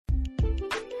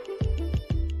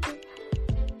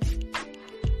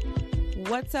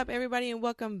What's up, everybody, and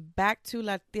welcome back to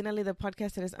Latinally, the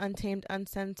podcast that is untamed,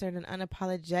 uncensored, and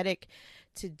unapologetic.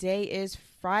 Today is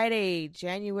Friday,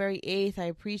 January 8th. I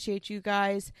appreciate you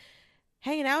guys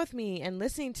hanging out with me and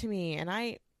listening to me, and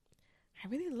I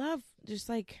really love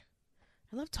I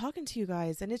love talking to you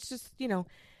guys, and it's just,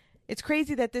 it's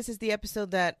crazy that this is the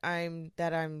episode that I'm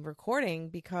recording,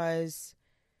 because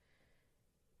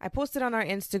I posted on our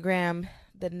Instagram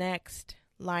the next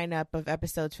lineup of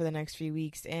episodes for the next few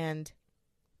weeks, and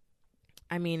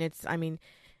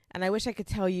and I wish I could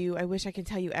tell you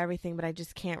everything, but I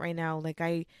just can't right now.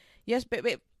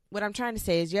 But what I'm trying to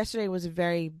say is yesterday was a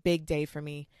very big day for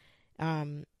me.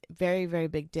 Very, very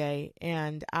big day.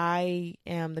 And I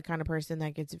am the kind of person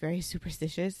that gets very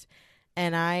superstitious.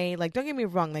 And don't get me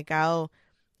wrong, I'll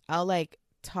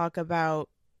talk about,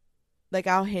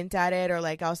 I'll hint at it, or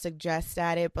I'll suggest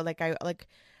at it, but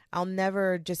I'll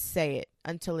never just say it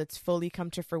until it's fully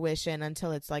come to fruition,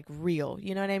 until it's real.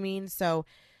 You know what I mean? So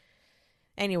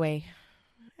anyway,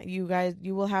 you guys,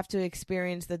 you will have to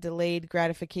experience the delayed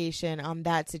gratification on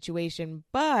that situation.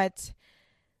 But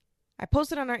I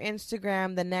posted on our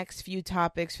Instagram the next few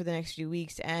topics for the next few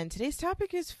weeks. And today's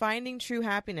topic is finding true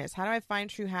happiness. How do I find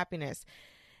true happiness?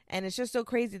 And it's just so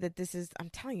crazy that this is, I'm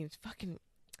telling you, it's fucking,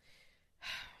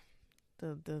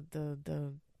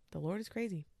 the Lord is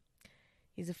crazy.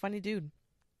 He's a funny dude.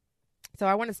 So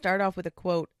I want to start off with a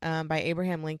quote by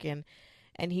Abraham Lincoln.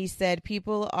 And he said,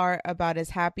 "People are about as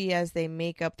happy as they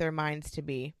make up their minds to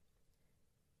be."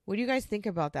 What do you guys think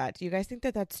about that? Do you guys think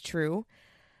that that's true?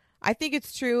 I think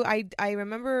it's true. I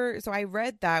remember, so I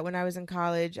read that when I was in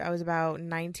college. I was about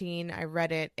 19. I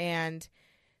read it. And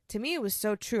to me, it was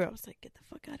so true. I was like, get the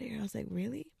fuck out of here. I was like,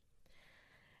 really?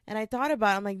 And I thought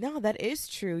about it. I'm like, no, that is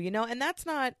true, and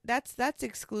that's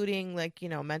excluding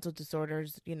mental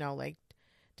disorders,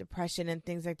 depression and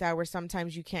things like that, where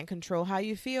sometimes you can't control how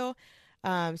you feel.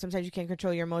 Sometimes you can't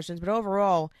control your emotions, but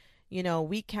overall,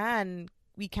 we can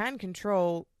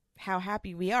control how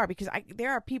happy we are, because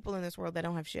there are people in this world that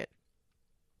don't have shit.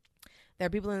 There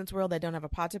are people in this world that don't have a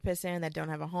pot to piss in, that don't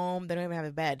have a home, they don't even have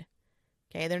a bed.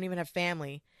 Okay. They don't even have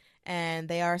family. And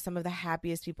they are some of the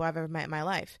happiest people I've ever met in my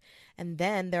life. And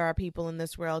then there are people in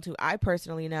this world who I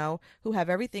personally know who have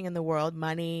everything in the world: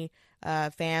 money,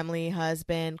 family,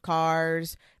 husband,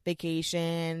 cars,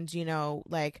 vacations,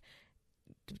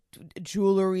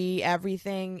 jewelry,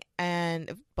 everything, and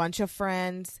a bunch of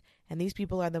friends. And these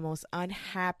people are the most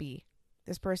unhappy.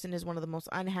 This person is one of the most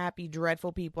unhappy,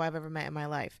 dreadful people I've ever met in my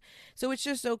life. So it's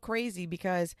just so crazy,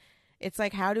 because it's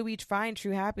how do we find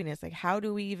true happiness? How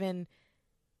do we even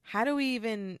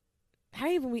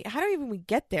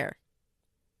get there?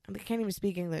 I can't even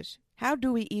speak English. How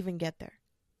do we even get there?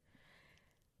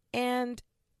 And,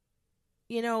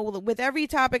 with every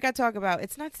topic I talk about,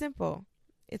 it's not simple.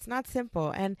 It's not simple.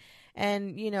 And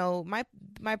my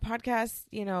podcast,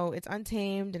 it's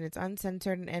untamed and it's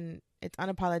uncensored and it's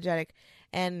unapologetic.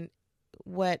 And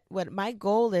what my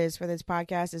goal is for this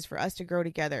podcast is for us to grow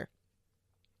together.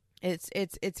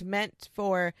 It's meant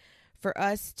for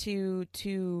us to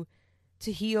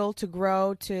heal, to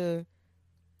grow, to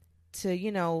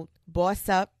boss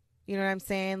up, you know what I'm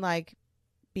saying?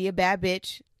 Be a bad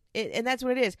bitch. And that's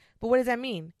what it is. But what does that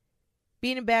mean?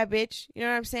 Being a bad bitch, you know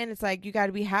what I'm saying? It's you got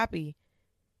to be happy.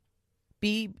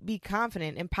 Be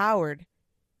confident, empowered.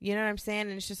 You know what I'm saying?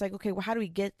 And it's just okay, well, how do we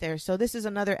get there? So this is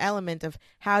another element of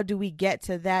how do we get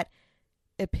to that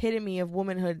epitome of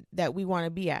womanhood that we want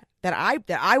to be at, that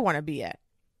I want to be at.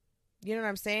 You know what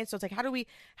I'm saying? So it's how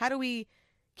do we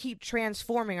keep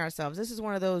transforming ourselves? This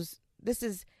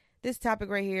topic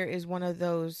right here is one of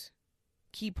those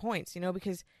key points,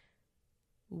 because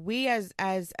we as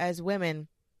women,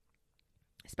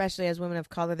 especially as women of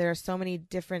color, there are so many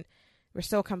different, we're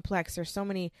so complex. There's so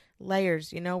many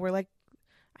layers, we're I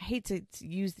hate to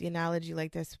use the analogy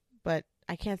like this, but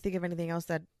I can't think of anything else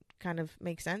that kind of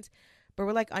makes sense, but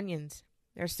we're like onions.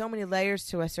 There's so many layers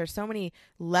to us. There's so many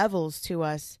levels to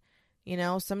us,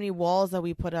 so many walls that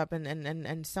we put up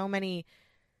and so many,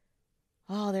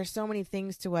 there's so many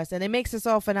things to us, and it makes us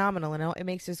all phenomenal. It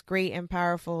makes us great and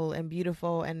powerful and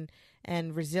beautiful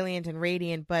and resilient and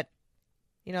radiant. But,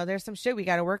 there's some shit we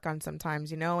got to work on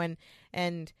sometimes,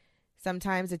 and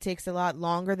sometimes it takes a lot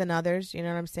longer than others. You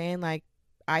know what I'm saying?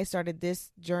 I started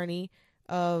this journey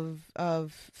of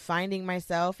finding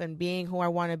myself and being who I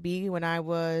want to be when I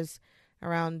was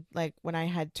around, when I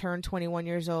had turned 21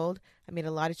 years old. I made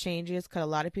a lot of changes, cut a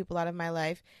lot of people out of my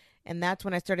life. And that's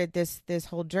when I started this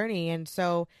whole journey. And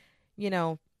so,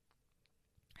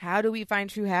 how do we find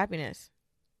true happiness?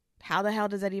 How the hell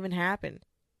does that even happen?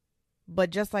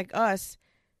 But just like us,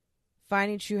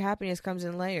 finding true happiness comes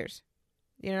in layers.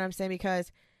 You know what I'm saying?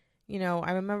 Because,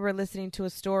 I remember listening to a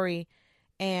story,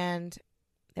 and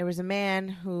there was a man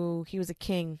he was a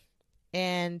king,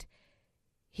 and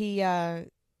he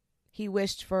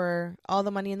wished for all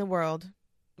the money in the world.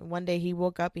 One day he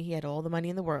woke up and he had all the money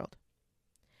in the world.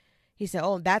 He said,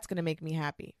 "Oh, that's going to make me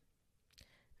happy."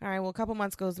 All right, well, a couple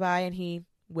months goes by and he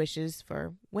wishes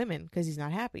for women because he's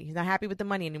not happy. He's not happy with the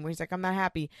money anymore. He's like, "I'm not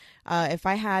happy. If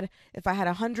I had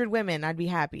 100 women, I'd be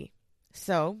happy."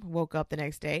 So woke up the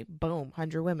next day, boom,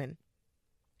 100 women.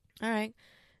 All right,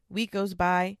 week goes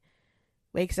by,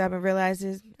 wakes up and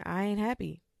realizes I ain't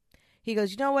happy. He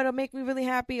goes, "You know what'll make me really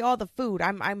happy? All the food.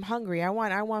 I'm hungry. I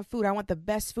want food. I want the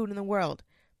best food in the world."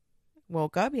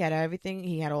 Woke up, he had everything.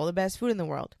 He had all the best food in the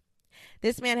world.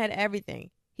 This man had everything.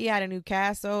 He had a new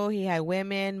castle. He had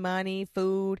women, money,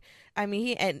 food. I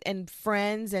mean, and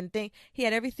friends and things. He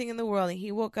had everything in the world. And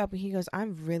he woke up and he goes,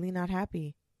 "I'm really not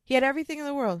happy." He had everything in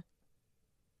the world.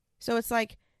 So it's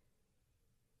like,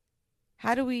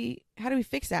 how do we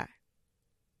fix that?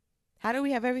 How do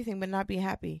we have everything but not be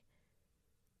happy?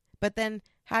 But then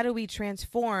how do we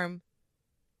transform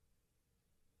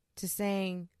to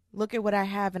saying, "Look at what I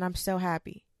have and I'm so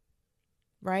happy."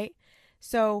 Right?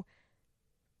 So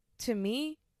to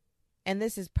me, and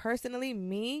this is personally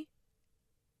me,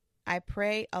 I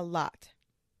pray a lot.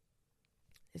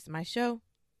 This is my show,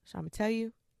 so I'm going to tell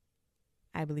you,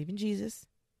 I believe in Jesus,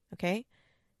 okay?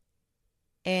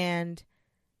 And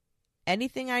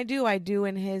anything I do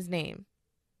in his name.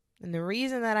 And the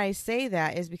reason that I say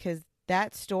that is because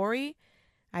that story,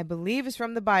 I believe, is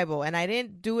from the Bible. And I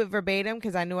didn't do it verbatim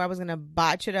because I knew I was going to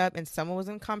botch it up and someone was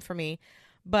going to come for me.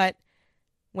 But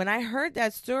when I heard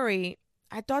that story,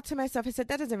 I thought to myself, I said,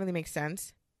 that doesn't really make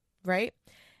sense, right?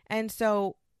 And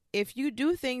so if you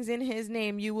do things in his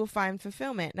name, you will find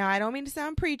fulfillment. Now, I don't mean to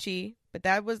sound preachy, but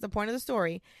that was the point of the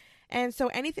story. And so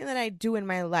anything that I do in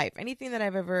my life, anything that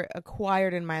I've ever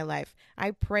acquired in my life,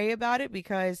 I pray about it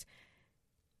because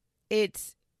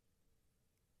it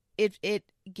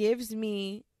gives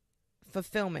me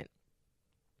fulfillment.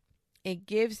 It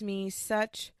gives me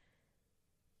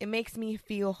it makes me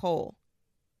feel whole,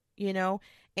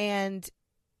 and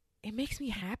it makes me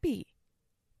happy.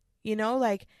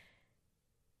 Like,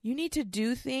 you need to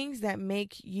do things that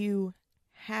make you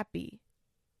happy.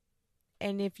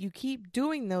 And if you keep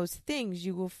doing those things,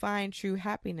 you will find true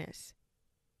happiness.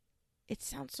 It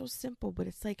sounds so simple, but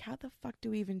it's like, how the fuck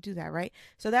do we even do that, right?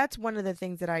 So that's one of the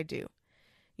things that I do.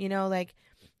 Like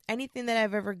anything that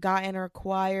I've ever gotten or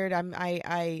acquired,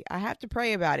 I have to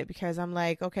pray about it because I'm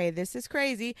like, okay, this is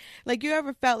crazy. Like, you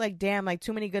ever felt like, damn, like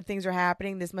too many good things are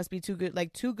happening. This must be too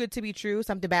good to be true.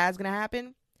 Something bad's going to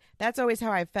happen. That's always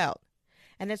how I felt.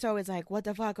 And it's always like, what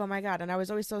the fuck? Oh my God. And I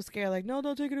was always so scared, like, no,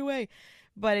 don't take it away.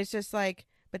 But it's just like,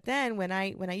 but then when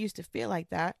I used to feel like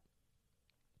that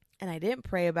and I didn't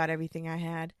pray about everything I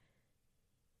had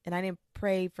and I didn't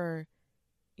pray for,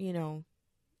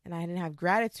 and I didn't have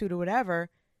gratitude or whatever,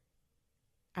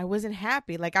 I wasn't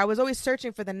happy. Like, I was always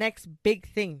searching for the next big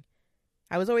thing.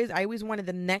 I always wanted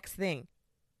the next thing.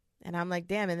 And I'm like,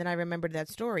 damn. And then I remembered that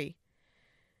story.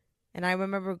 And I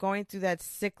remember going through that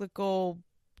cyclical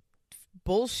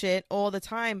bullshit all the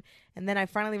time. And then I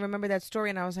finally remembered that story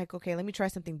and I was like, okay, let me try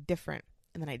something different.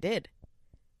 And then I did.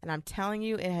 And I'm telling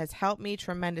you, it has helped me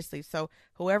tremendously. So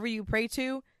whoever you pray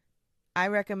to, I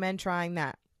recommend trying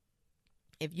that.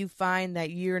 If you find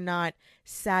that you're not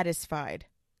satisfied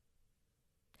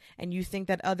and you think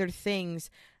that other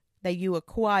things that you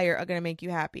acquire are going to make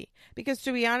you happy. Because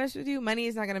to be honest with you, money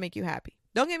is not going to make you happy.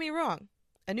 Don't get me wrong.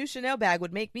 A new Chanel bag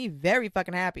would make me very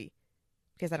fucking happy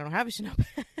because I don't have a Chanel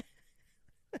bag.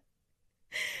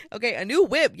 Okay, a new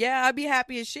whip. Yeah, I'd be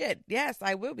happy as shit. Yes,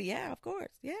 I will be. Yeah, of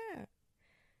course. Yeah.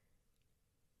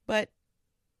 But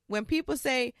when people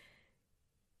say,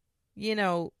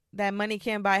 that money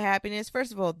can't buy happiness,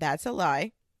 first of all, that's a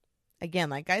lie. Again,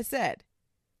 like I said,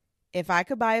 if I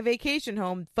could buy a vacation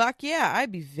home, fuck yeah,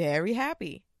 I'd be very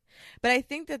happy. But I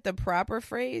think that the proper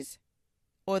phrase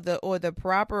or the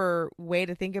proper way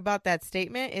to think about that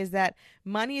statement is that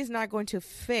money is not going to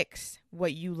fix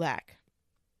what you lack.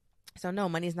 So no,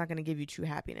 money is not going to give you true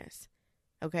happiness.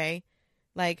 Okay?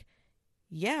 Like,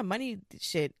 yeah, money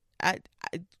shit.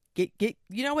 Get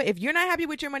you know what? If you're not happy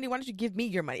with your money, why don't you give me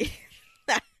your money?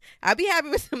 I'll be happy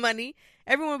with some money.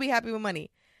 Everyone will be happy with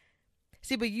money.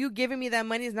 See, but you giving me that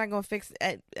money is not going to fix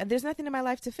there's nothing in my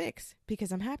life to fix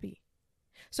because I'm happy.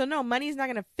 So no, money is not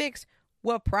going to fix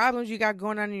what problems you got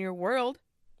going on in your world.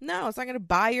 No, it's not going to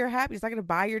buy your happiness. It's not going to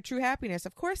buy your true happiness.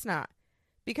 Of course not.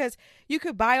 Because you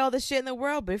could buy all the shit in the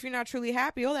world, but if you're not truly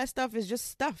happy, all that stuff is just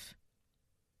stuff.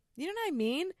 You know what I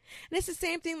mean? And it's the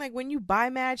same thing like when you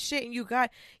buy mad shit and you got,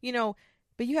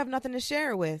 but you have nothing to share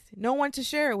it with. No one to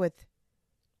share it with.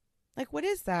 Like, what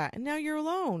is that? And now you're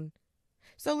alone.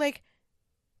 So like,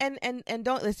 and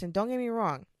don't listen, don't get me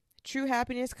wrong. True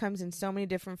happiness comes in so many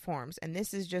different forms, and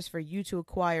this is just for you to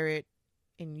acquire it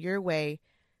in your way,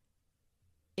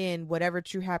 in whatever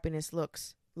true happiness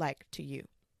looks like to you.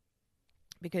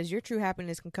 Because your true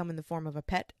happiness can come in the form of a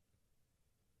pet.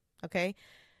 Okay?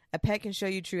 A pet can show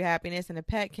you true happiness, and a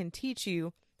pet can teach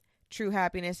you true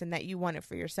happiness and that you want it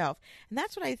for yourself. And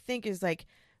that's what I think is like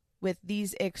with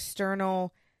these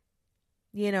external,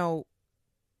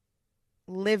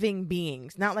 living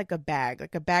beings, not like a bag.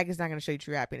 Like a bag is not going to show you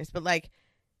true happiness, but like,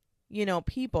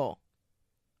 people.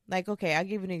 Like, okay, I'll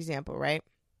give you an example, right?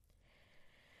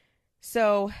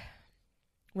 So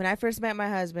when I first met my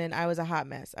husband, I was a hot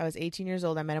mess. I was 18 years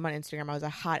old. I met him on Instagram. I was a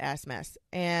hot ass mess.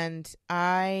 And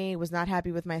I was not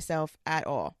happy with myself at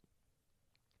all.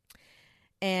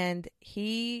 And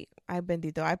I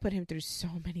put him through so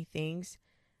many things.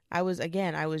 I was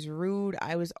rude.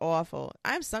 I was awful.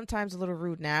 I'm sometimes a little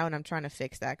rude now, and I'm trying to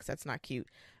fix that because that's not cute.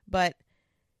 But,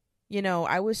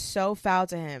 I was so foul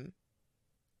to him.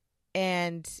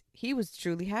 And he was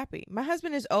truly happy. My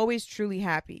husband is always truly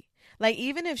happy. Like,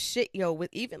 even if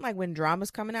even like when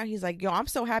drama's coming out, he's like, I'm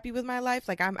so happy with my life.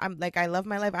 Like, I'm like, I love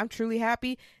my life. I'm truly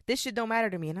happy. This shit don't matter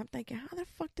to me. And I'm thinking, how the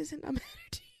fuck does it not matter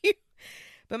to you?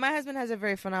 But my husband has a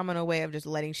very phenomenal way of just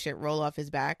letting shit roll off his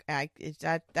back.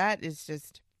 That is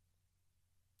just,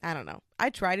 I don't know. I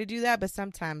try to do that, but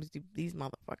sometimes these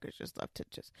motherfuckers just love to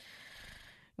just,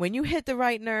 when you hit the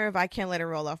right nerve, I can't let it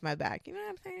roll off my back. You know what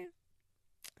I'm saying?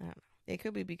 I don't know. It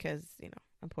could be because,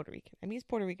 I'm Puerto Rican. I mean, he's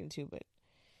Puerto Rican too, but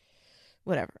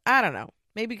whatever. I don't know.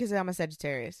 Maybe because I'm a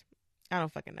Sagittarius. I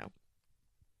don't fucking know.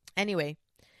 Anyway,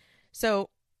 so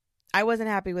I wasn't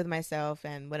happy with myself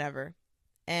and whatever.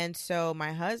 And so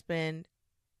my husband,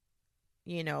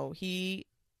 he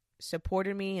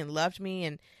supported me and loved me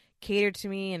and catered to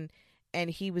me, and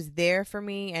he was there for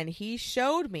me, and he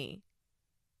showed me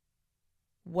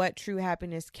what true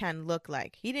happiness can look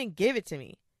like. He didn't give it to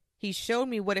me. He showed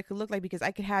me what it could look like because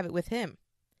I could have it with him.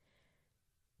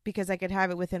 Because I could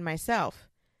have it within myself.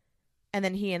 And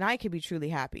then he and I could be truly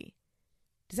happy.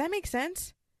 Does that make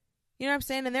sense? You know what I'm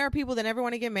saying? And there are people that never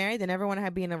want to get married. They never want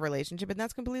to be in a relationship. And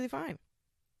that's completely fine.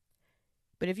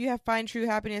 But if you find true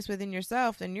happiness within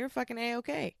yourself, then you're fucking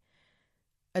A-okay.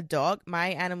 A dog, my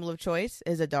animal of choice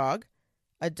is a dog.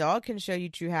 A dog can show you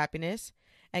true happiness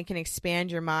and can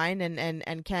expand your mind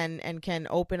and can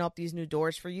open up these new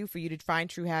doors for you to find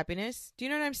true happiness. Do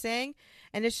you know what I'm saying?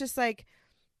 And it's just like,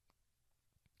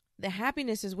 the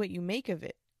happiness is what you make of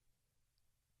it.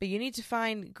 But you need to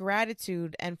find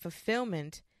gratitude and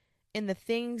fulfillment in the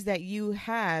things that you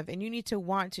have, and you need to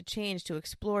want to change, to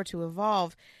explore, to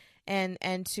evolve, and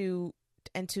to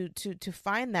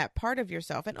find that part of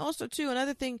yourself. And also too,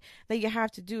 another thing that you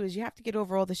have to do is you have to get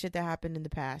over all the shit that happened in the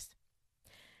past.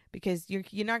 Because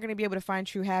you're not going to be able to find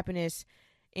true happiness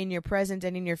in your present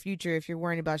and in your future if you're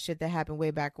worrying about shit that happened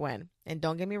way back when. And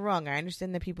don't get me wrong, I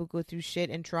understand that people go through shit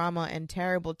and trauma and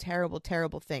terrible, terrible,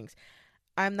 terrible things.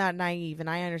 I'm not naive, and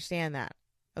I understand that.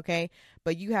 Okay?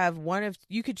 But you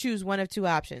could choose one of two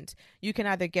options. You can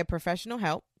either get professional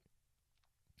help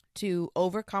to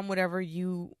overcome whatever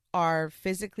you are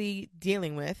physically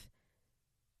dealing with,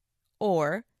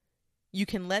 or you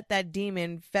can let that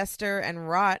demon fester and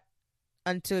rot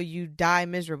until you die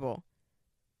miserable.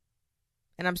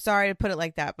 And I'm sorry to put it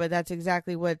like that, but that's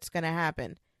exactly what's going to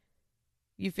happen.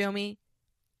 You feel me?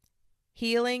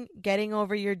 Healing, getting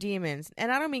over your demons.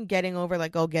 And I don't mean getting over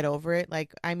like, oh, get over it.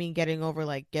 Like, I mean getting over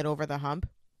like, get over the hump.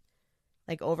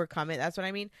 Like, overcome it. That's what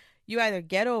I mean. You either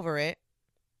get over it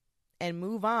and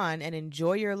move on and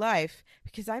enjoy your life.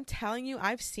 Because I'm telling you,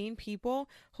 I've seen people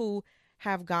who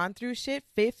have gone through shit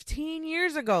 15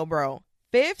 years ago, bro.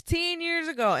 15 years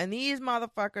ago. And these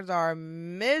motherfuckers are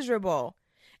miserable.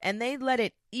 And they let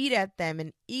it eat at them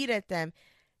and eat at them.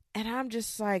 And I'm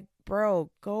just like,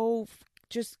 bro,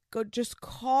 just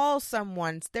call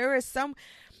someone. There is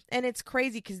and it's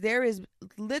crazy because there is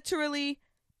literally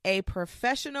a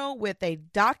professional with a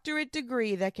doctorate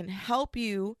degree that can help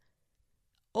you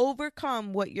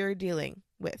overcome what you're dealing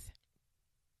with.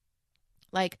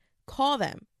 Like, call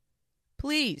them.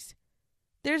 Please.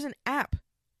 There's an app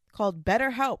called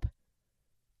BetterHelp.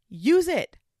 Use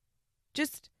it.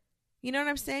 Just, you know what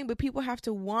I'm saying? But people have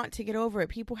to want to get over it.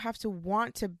 People have to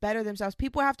want to better themselves.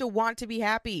 People have to want to be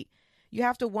happy. You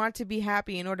have to want to be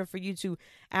happy in order for you to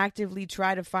actively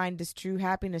try to find this true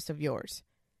happiness of yours.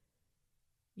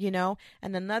 You know?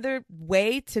 And another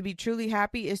way to be truly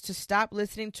happy is to stop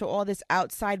listening to all this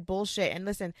outside bullshit. And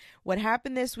listen, what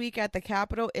happened this week at the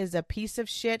Capitol is a piece of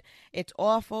shit. It's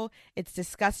awful. It's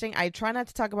disgusting. I try not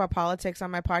to talk about politics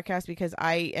on my podcast because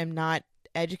I am not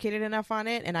educated enough on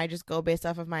it, and I just go based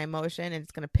off of my emotion, and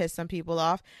it's going to piss some people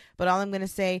off. But all I'm going to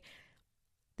say,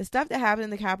 the stuff that happened in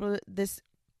the Capitol this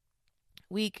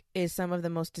week is some of the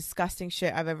most disgusting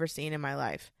shit I've ever seen in my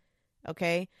life.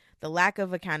 Okay? The lack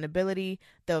of accountability,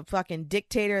 the fucking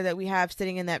dictator that we have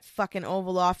sitting in that fucking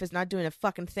Oval Office not doing a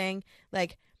fucking thing.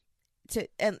 Like,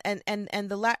 and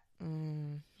the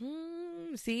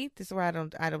see, this is where I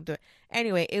don't do it.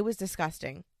 Anyway, it was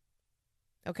disgusting.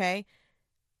 Okay?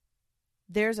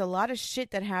 There's a lot of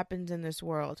shit that happens in this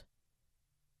world.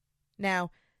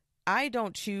 Now, I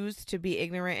don't choose to be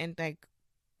ignorant and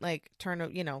turn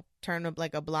up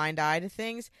like a blind eye to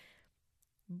things,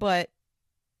 but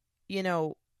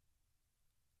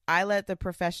I let the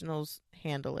professionals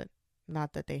handle it.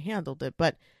 Not that they handled it,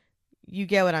 but you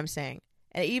get what I'm saying.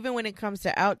 And even when it comes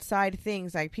to outside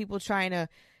things, like people trying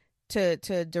to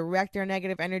direct their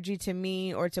negative energy to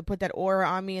me, or to put that aura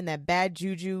on me and that bad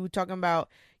juju, talking about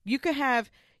you could have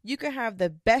the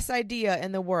best idea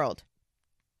in the world,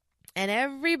 and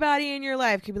everybody in your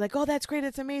life could be like, oh, that's great,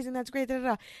 that's amazing, that's great, da, da,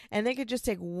 da. And they could just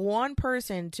take one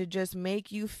person to just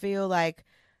make you feel like,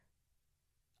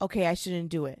 okay, I shouldn't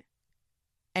do it,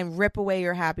 and rip away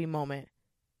your happy moment.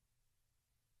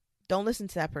 Don't listen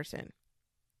to that person.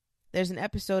 There's an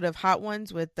episode of Hot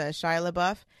Ones with Shia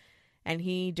LaBeouf, and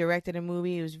he directed a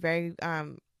movie. It was very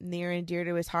near and dear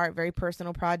to his heart, very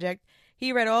personal project.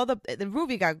 He read all the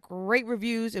movie got great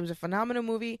reviews. It was a phenomenal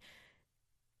movie,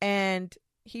 and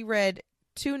he read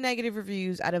 2 negative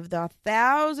reviews out of the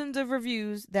thousands of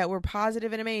reviews that were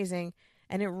positive and amazing,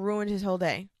 and it ruined his whole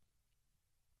day.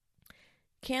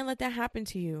 Can't let that happen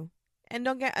to you. And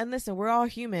listen, we're all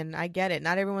human. I get it.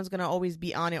 Not everyone's going to always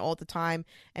be on it all the time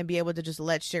and be able to just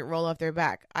let shit roll off their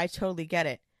back. I totally get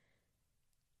it.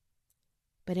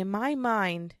 But in my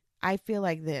mind, I feel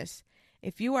like this.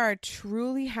 If you are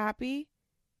truly happy,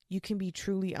 you can be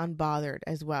truly unbothered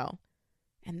as well.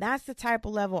 And that's the type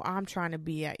of level I'm trying to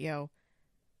be at, yo.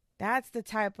 That's the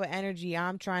type of energy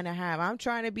I'm trying to have. I'm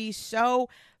trying to be so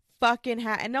fucking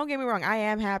happy. And don't get me wrong, I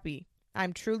am happy.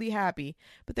 I'm truly happy.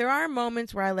 But there are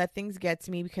moments where I let things get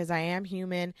to me because I am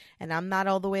human and I'm not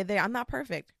all the way there. I'm not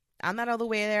perfect. I'm not all the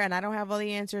way there, and I don't have all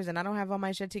the answers, and I don't have all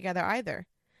my shit together either.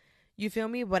 You feel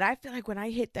me? But I feel like when I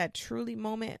hit that truly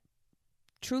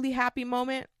happy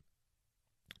moment,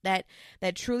 that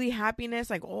truly happiness,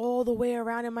 like all the way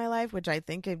around in my life, which I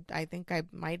think I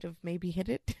might have maybe hit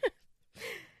it.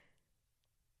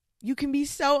 You can be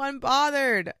so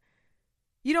unbothered.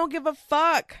 You don't give a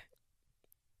fuck.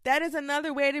 That is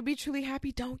another way to be truly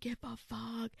happy. Don't give a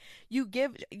fuck. You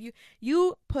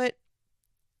put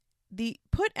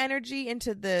energy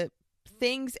into the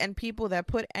things and people that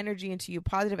put energy into you,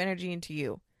 positive energy into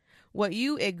you. What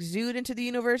you exude into the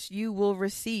universe, you will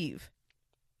receive.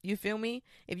 You feel me?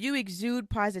 If you exude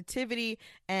positivity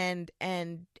and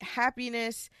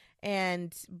happiness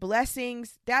and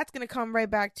blessings, that's going to come right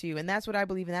back to you. And that's what I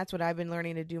believe. And that's what I've been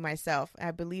learning to do myself.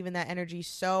 I believe in that energy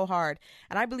so hard.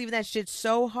 And I believe in that shit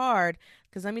so hard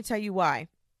because let me tell you why.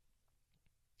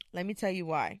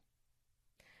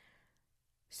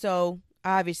 So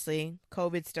obviously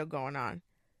COVID's still going on.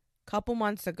 Couple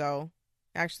months ago,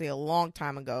 actually a long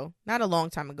time ago, not a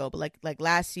long time ago, but like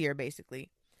last year,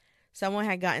 basically, someone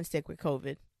had gotten sick with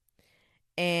COVID,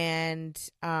 and,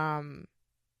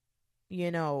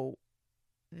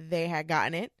 they had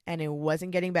gotten it and it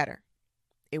wasn't getting better.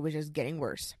 It was just getting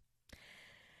worse.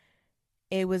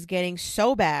 It was getting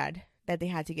so bad that they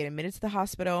had to get admitted to the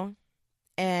hospital,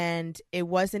 and it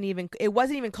wasn't even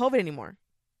COVID anymore.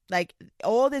 Like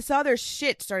all this other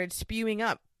shit started spewing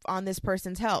up on this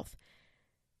person's health.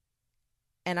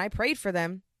 And I prayed for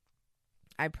them.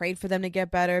 I prayed for them to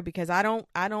get better because I don't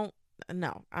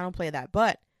play that.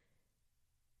 But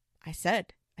I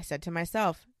said to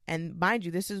myself, and mind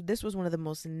you, this was one of the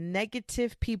most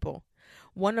negative people,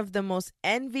 one of the most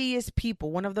envious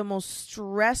people, one of the most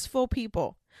stressful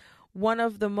people, one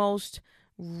of the most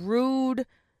rude,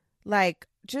 like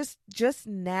just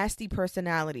nasty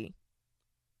personality,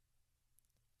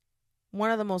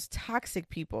 one of the most toxic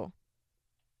people.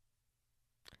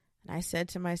 And I said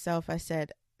to myself,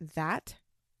 that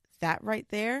right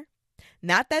there,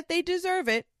 not that they deserve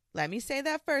it. Let me say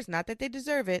that first. Not that they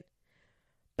deserve it.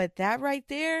 But that right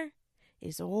there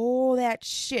is all that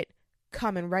shit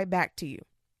coming right back to you.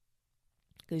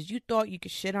 Because you thought you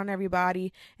could shit on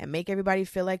everybody and make everybody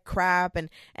feel like crap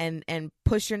and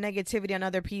push your negativity on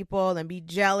other people and be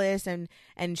jealous and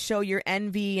show your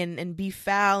envy and be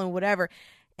foul and whatever.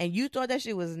 And you thought that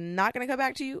shit was not going to come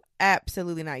back to you?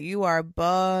 Absolutely not. You are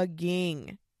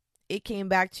bugging. It came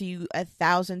back to you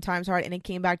 1,000 times hard, and it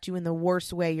came back to you in the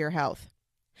worst way, your health.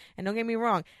 And don't get me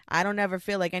wrong, I don't ever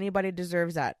feel like anybody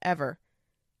deserves that, ever.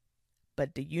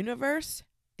 But the universe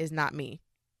is not me.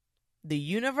 The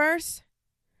universe,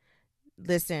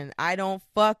 listen, I don't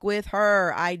fuck with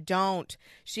her. I don't.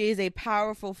 She is a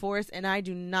powerful force, and I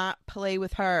do not play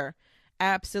with her.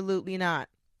 Absolutely not.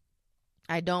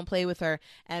 I don't play with her.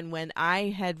 And when I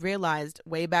had realized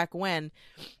way back when,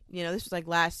 this was like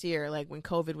last year, like when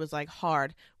COVID was like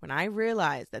hard, when I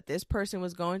realized that this person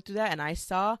was going through that, and I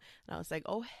saw, and I was like,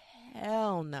 oh,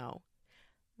 hell no.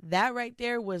 That right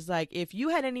there was like, if you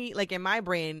had any, like in my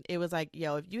brain, it was like,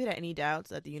 yo, if you had any doubts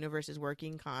that the universe is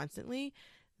working constantly,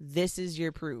 this is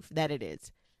your proof that it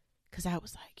is. Because I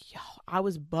was like, yo, I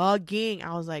was bugging.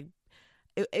 I was like,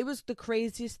 it was the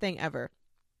craziest thing ever.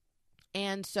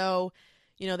 And so,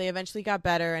 they eventually got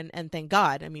better, and thank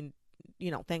God. I mean,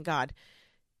 thank God.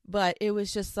 But it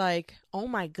was just like, oh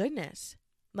my goodness.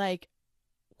 Like,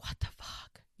 what the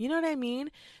fuck? You know what I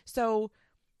mean? So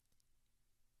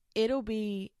it'll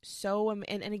be so,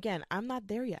 and again, I'm not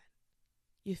there yet.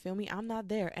 You feel me? I'm not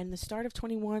there. And the start of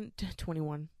 21,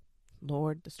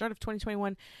 Lord, the start of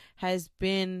 2021 has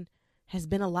been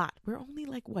a lot. We're only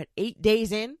like, 8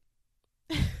 days in?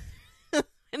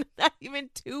 And not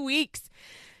even 2 weeks.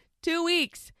 2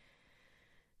 weeks.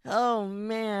 Oh,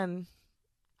 man.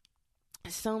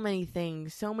 So many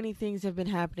things have been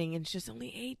happening. And it's just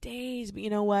only 8 days. But you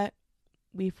know what?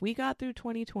 If we got through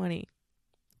 2020,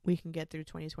 we can get through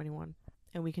 2021.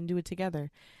 And we can do it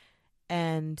together.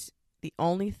 And the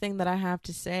only thing that I have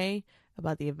to say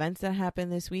about the events that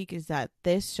happened this week is that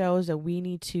this shows that we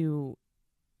need to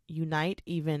unite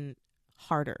even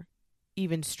harder,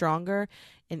 even stronger,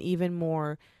 and even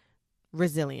more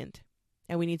resilient.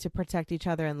 And we need to protect each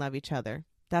other and love each other.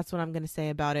 That's what I'm going to say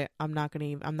about it. I'm not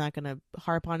going to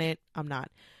harp on it. I'm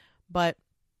not. But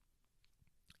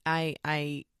I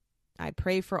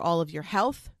pray for all of your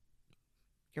health,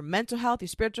 your mental health, your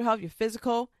spiritual health, your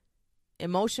physical,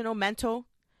 emotional, mental.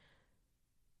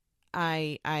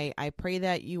 I pray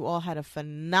that you all had a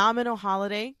phenomenal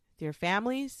holiday with your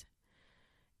families.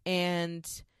 And,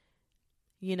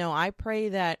 I pray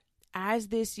that as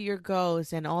this year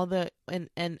goes and all the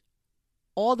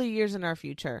years in our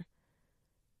future,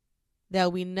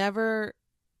 that we never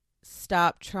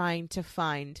stop trying to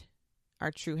find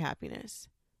our true happiness,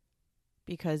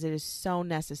 because it is so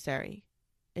necessary.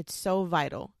 It's so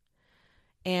vital.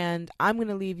 And I'm going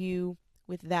to leave you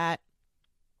with that,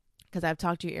 because I've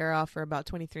talked your ear off for about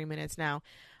 23 minutes now.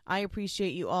 I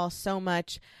appreciate you all so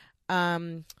much.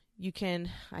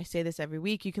 I say this every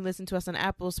week, you can listen to us on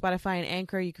Apple, Spotify, and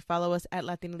Anchor. You can follow us at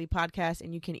Latinally Podcast,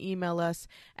 and you can email us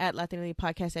at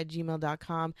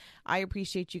latinallypodcast@gmail.com. I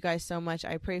appreciate you guys so much.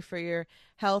 I pray for your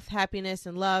health, happiness,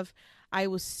 and love. I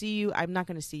will see you. I'm not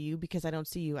going to see you because I don't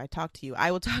see you. I talk to you. I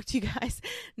will talk to you guys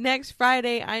next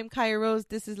Friday. I'm Kaya Rose.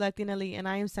 This is Latinally, and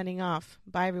I am signing off.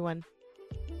 Bye, everyone.